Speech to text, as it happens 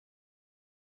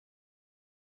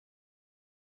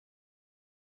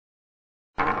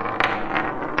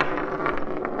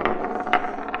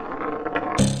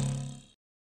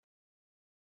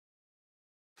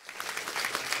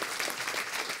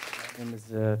name is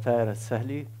Thaer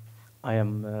Alsahli. I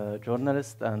am a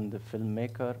journalist and a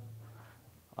filmmaker.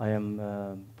 I am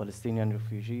a Palestinian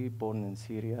refugee born in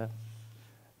Syria,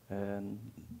 and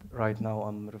right now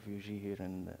I'm a refugee here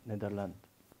in Netherlands.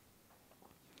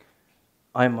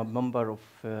 I'm a member of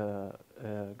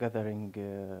gathering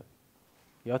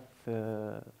youth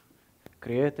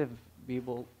creative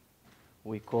people.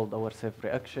 We called ourselves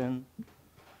Reaction.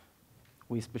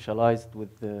 We specialized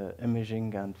with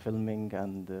imaging and filming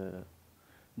and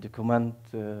document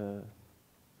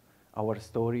our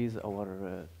stories,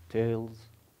 our tales.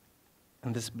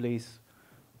 In this place,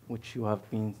 which you have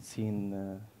been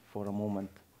seen for a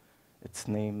moment, it's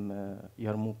named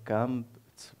Yarmouk Camp.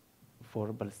 It's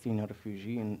for Palestinian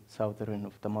refugee in southern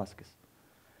of Damascus.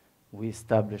 We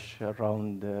established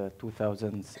around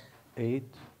 2008,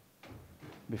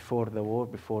 before the war,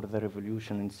 before the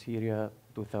revolution in Syria.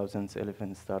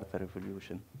 2011 started the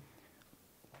revolution.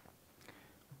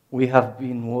 We have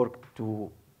been worked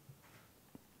to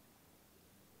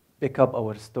pick up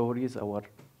our stories, our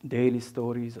daily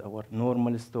stories, our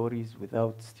normal stories,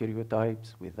 without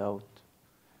stereotypes, without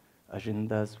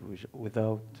agendas,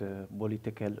 without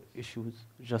political issues,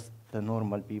 just the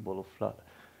normal people of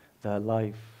the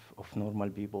life of normal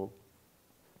people.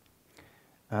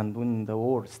 And when the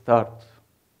war started,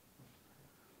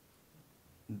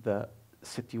 the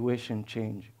situation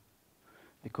changed,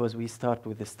 because we start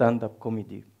with a stand-up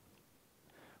comedy,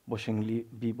 pushing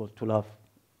people to laugh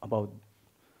about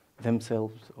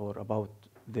themselves or about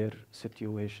their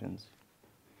situations.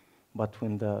 But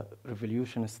when the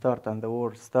revolution started and the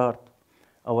war started,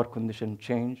 our condition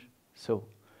changed. So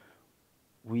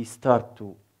we start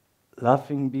to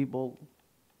laughing people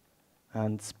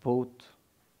and spot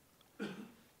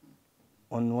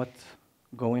on what's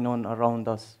going on around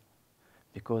us.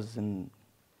 Because in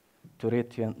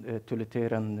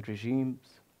totalitarian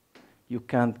regimes, you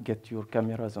can't get your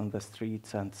cameras on the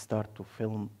streets and start to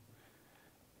film.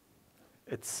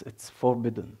 It's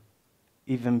forbidden.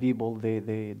 Even people, they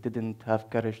didn't have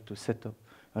courage to sit up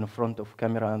in front of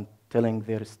camera and telling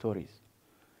their stories.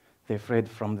 They're afraid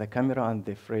from the camera, and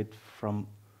they're afraid from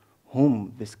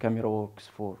whom this camera works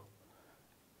for.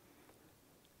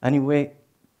 Anyway,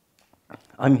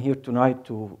 I'm here tonight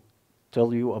to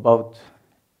tell you about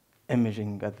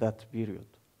imaging at that period,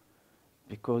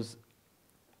 because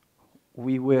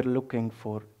we were looking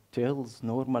for tales,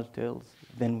 normal tales.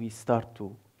 Then we start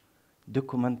to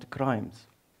document crimes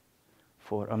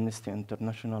for Amnesty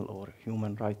International or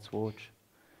Human Rights Watch,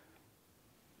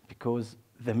 because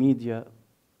the media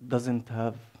doesn't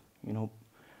have,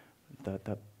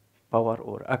 the power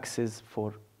or access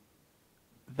for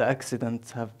the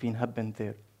accidents have been happened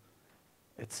there.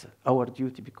 It's our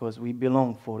duty, because we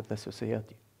belong for the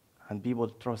society and people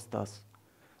trust us.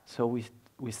 So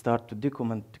we start to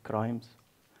document crimes,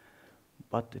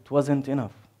 but it wasn't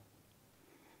enough,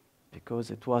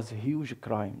 because it was huge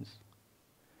crimes.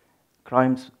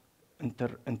 Crimes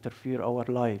interfere our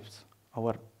lives,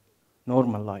 our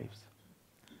normal lives.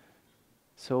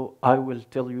 So I will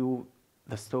tell you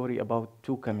the story about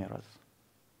two cameras.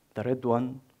 The red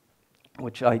one,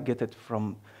 which I get it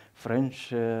from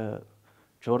French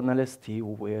journalist. He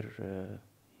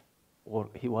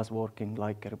was working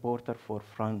like a reporter for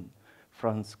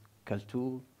France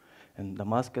Culture in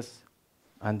Damascus,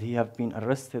 and he have been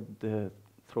arrested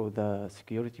through the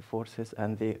security forces,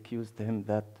 and they accused him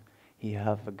that he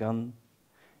have a gun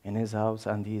in his house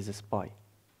and he is a spy.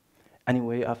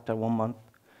 Anyway, after 1 month,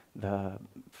 the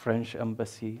French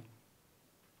embassy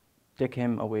take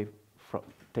him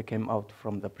out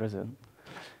from the prison,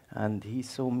 and he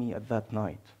saw me at that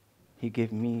night. He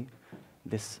gave me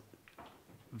this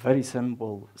very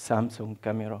simple Samsung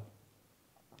camera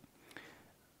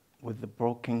with the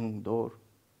broken door,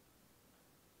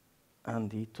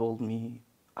 and he told me,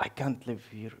 I can't live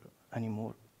here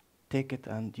anymore. Take it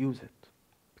and use it,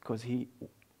 because he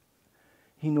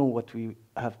knew what we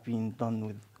have been done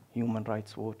with Human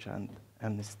Rights Watch and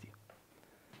Amnesty.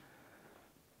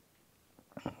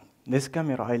 This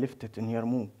camera, I left it in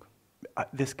Yarmouk.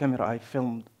 This camera, I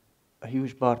filmed a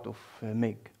huge part of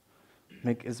Meg.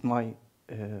 Meg is my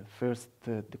first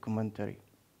documentary.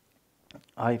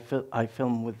 I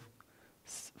film with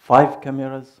 5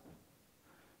 cameras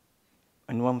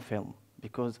in one film,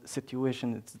 because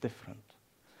situation is different.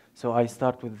 So I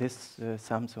start with this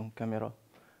Samsung camera.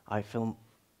 I film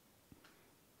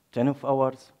 10 of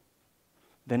hours.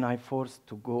 Then I forced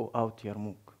to go out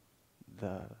Yarmouk,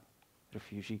 the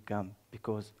refugee camp,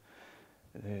 because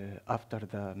after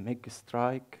the Meg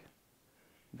strike,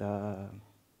 the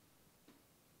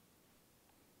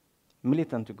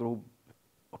militant group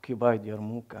occupied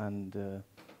Yarmouk, and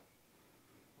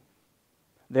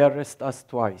They arrest us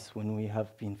twice when we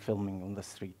have been filming on the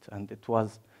street, and it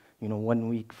was, 1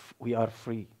 week we are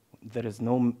free. There is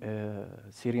no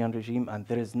Syrian regime, and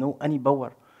there is no any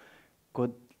power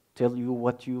could tell you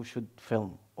what you should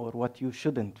film or what you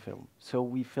shouldn't film. So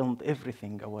we filmed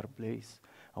everything, our place,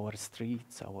 our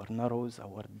streets, our narrows,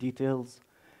 our details.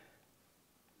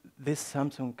 This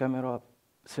Samsung camera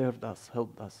served us,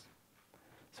 helped us.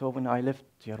 So when I left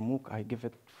Yarmouk, I give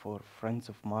it for friends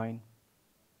of mine.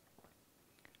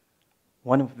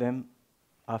 One of them,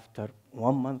 after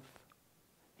 1 month,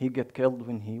 he got killed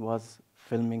when he was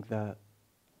filming the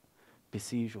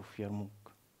besiege of Yarmouk.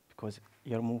 Because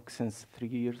Yarmouk, since 3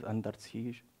 years under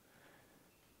siege,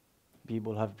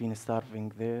 people have been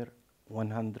starving there.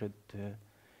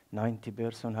 190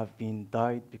 persons have been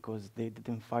died because they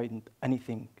didn't find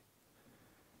anything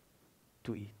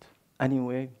to eat.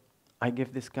 Anyway, I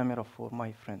gave this camera for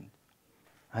my friend,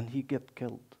 and he got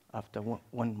killed after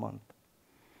 1 month.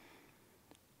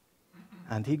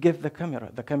 And he gave the camera,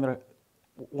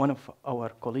 one of our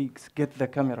colleagues get the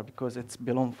camera because it's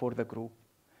belong for the group.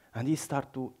 And he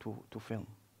start to film.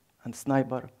 And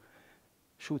sniper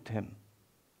shoot him.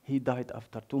 He died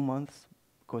after 2 months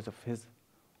because of his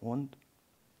wound.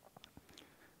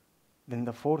 Then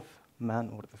the fourth man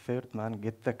or the third man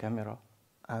get the camera,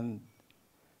 and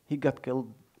he got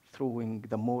killed throwing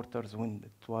the mortars when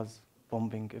it was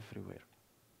bombing everywhere.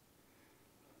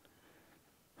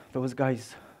 Those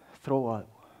guys throw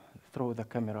the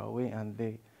camera away, and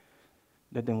they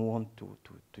didn't want to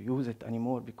use it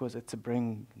anymore because it's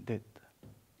bring death,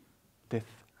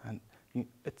 and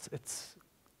it's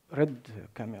red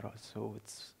camera, so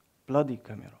it's bloody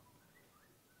camera.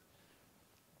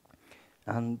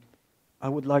 And I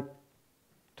would like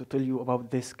to tell you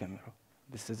about this camera.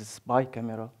 This is a spy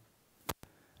camera,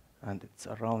 and it's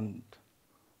around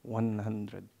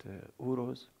 100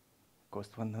 euros,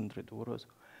 cost 100 euros.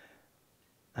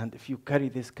 And if you carry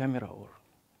this camera or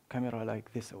camera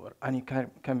like this or any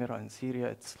camera in Syria,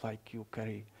 it's like you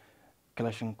carry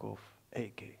Kalashnikov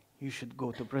AK. You should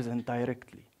go to prison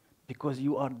directly because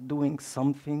you are doing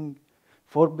something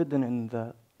forbidden in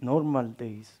the normal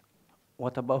days.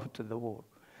 What about the war?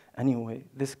 Anyway,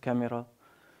 this camera,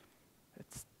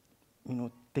 it's,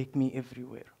 take me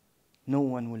everywhere. No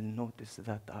one will notice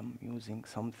that I'm using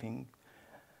something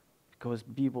because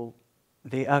people,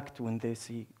 they act when they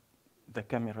see the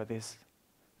camera. They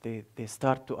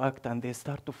start to act and they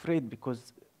start to afraid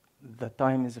because the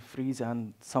time is freeze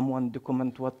and someone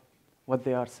document what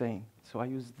they are saying. So I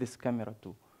use this camera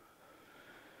to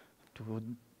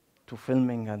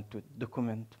filming and to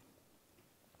document.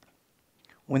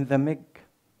 When the MiG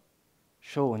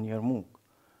show in Yarmouk,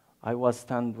 I was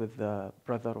stand with the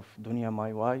brother of Dunya,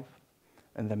 my wife,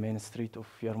 in the main street of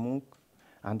Yarmouk,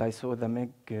 and I saw the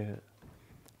MiG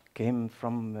came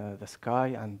from the sky,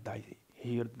 and I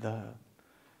heard the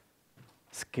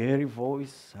scary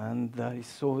voice, and I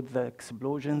saw the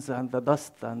explosions and the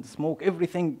dust and smoke.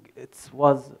 Everything, it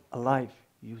was alive.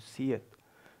 You see it.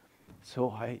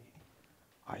 So I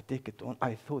take it on.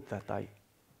 I thought that I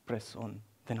press on.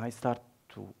 Then I start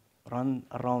to run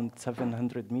around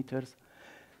 700 meters,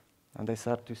 and I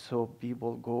start to saw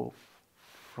people go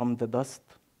from the dust,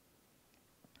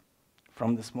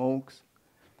 from the smokes,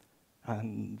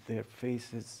 and their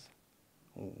faces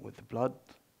with blood.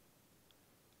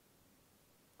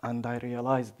 And I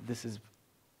realized this is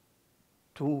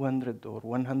 200 or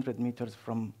 100 meters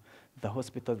from the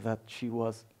hospital that she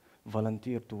was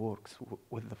volunteer to work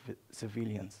with the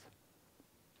civilians.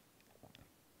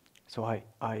 So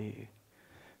I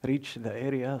reached the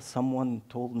area. Someone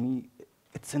told me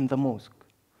it's in the mosque,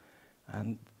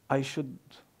 and I should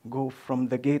go from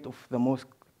the gate of the mosque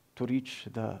to reach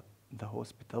the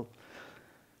hospital.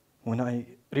 When I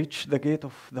reached the gate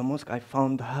of the mosque, I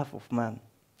found half of man.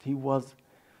 He was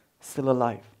still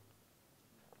alive.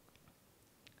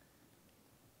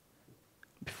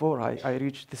 Before I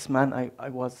reached this man, I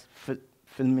was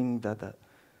filming the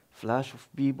flash of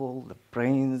people, the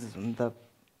brains on the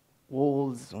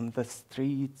walls, on the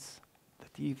streets, the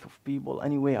teeth of people.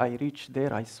 Anyway, I reached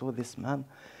there, I saw this man,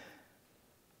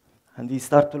 and he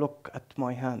started to look at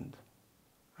my hand.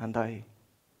 And I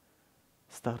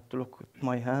start to look at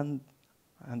my hand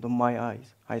and on my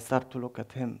eyes. I start to look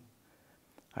at him.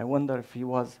 I wonder if he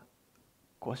was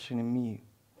questioning me,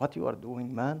 what you are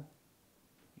doing, man?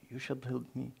 You should help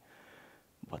me.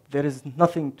 But there is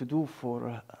nothing to do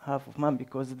for half of man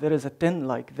because there is a 10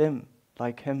 like them,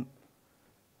 like him,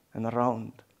 and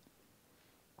around.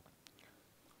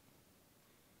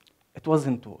 It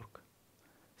wasn't work.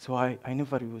 So I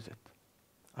never use it.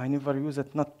 I never use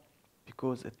it not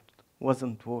because it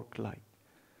wasn't work like.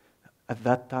 at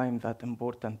that time, that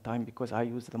important time, because I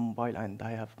use the mobile and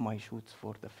I have my shoots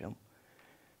for the film.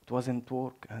 It wasn't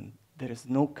work, and there is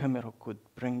no camera could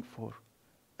bring for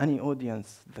any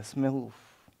audience the smell of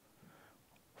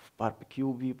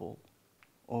barbecue people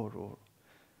or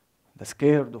the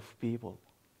scared of people.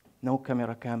 No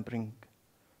camera can bring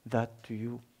that to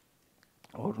you,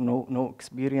 or no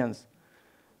experience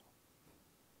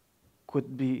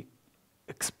could be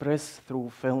expressed through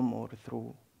film or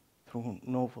through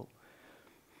novel.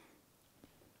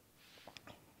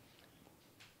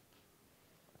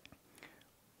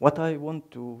 What I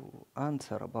want to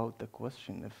answer about the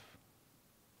question if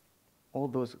all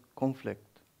those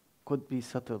conflicts could be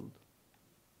settled,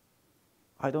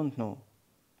 I don't know.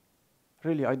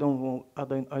 Really, I don't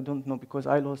know, because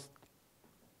I lost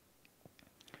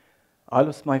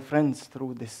my friends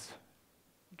through this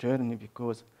journey,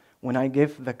 because when I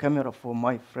gave the camera for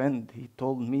my friend, he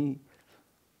told me,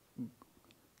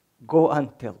 go and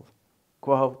tell,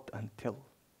 go out and tell.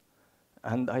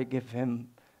 And I gave him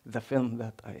the film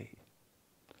that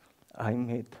I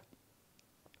made.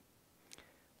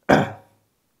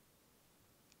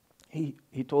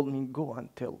 He told me, go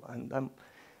and tell, and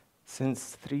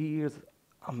since 3 years,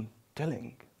 I'm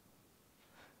telling,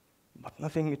 but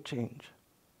nothing had changed.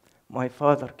 My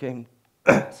father came,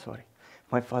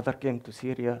 my father came to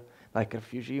Syria like a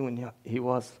refugee when he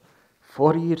was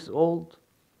 4 years old,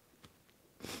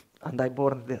 and I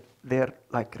born there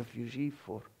like a refugee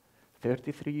for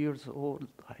 33 years old.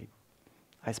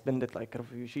 I spent it like a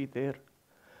refugee there,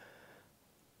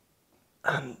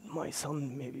 and my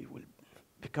son maybe will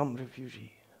become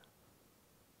refugee,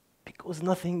 because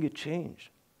nothing had changed.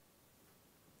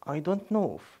 I don't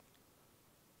know if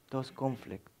those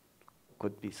conflicts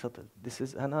could be settled. This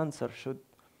is an answer should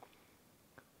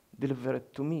deliver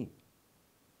it to me,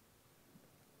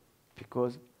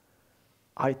 because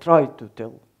I try to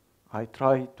tell, I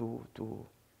try to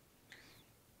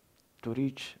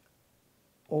reach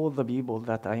all the people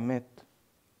that I met,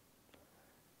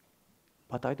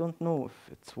 but I don't know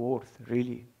if it's worth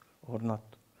really or not.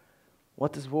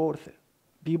 What is worth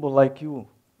people like you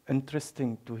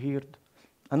interesting to hear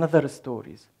another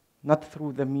stories, not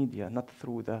through the media, not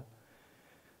through the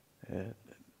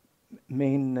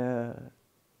main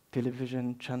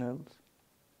television channels,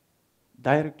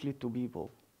 directly to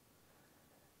people.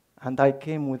 And I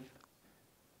came with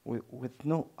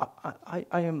no,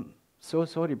 I am so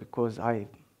sorry because I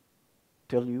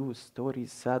tell you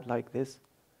stories sad like this.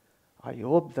 I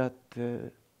hope that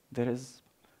there is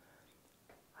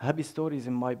happy stories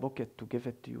in my bucket to give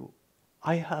it to you.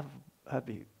 I have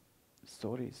happy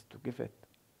stories to give it,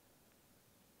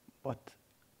 but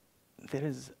there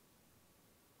is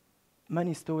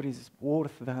many stories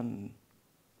worth than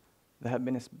the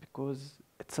happiness, because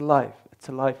it's a life. It's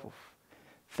a life of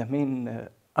the main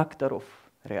actor of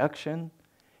Reaction.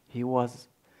 He was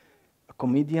a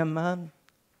comedian man.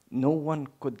 No one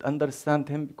could understand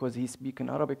him because he speaks in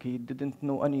Arabic. He didn't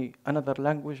know any another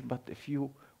language, but if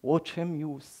you watch him,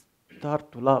 you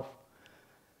start to laugh.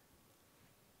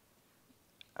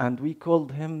 And we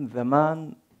called him the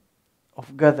man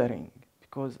of gathering,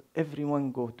 because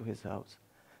everyone go to his house.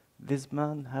 This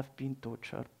man have been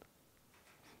tortured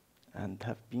and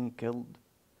have been killed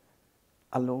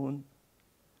alone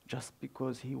just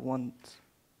because he wants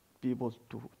people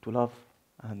to love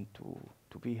and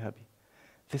to be happy.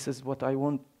 This is what I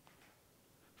want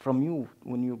from you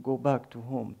when you go back to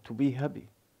home, to be happy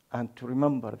and to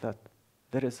remember that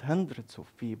there is hundreds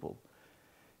of people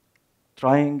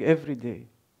trying every day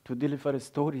to deliver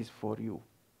stories for you,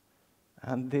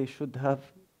 and they should have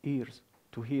ears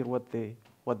to hear what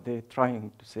they're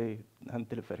trying to say and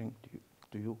delivering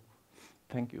to you.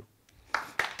 Thank you.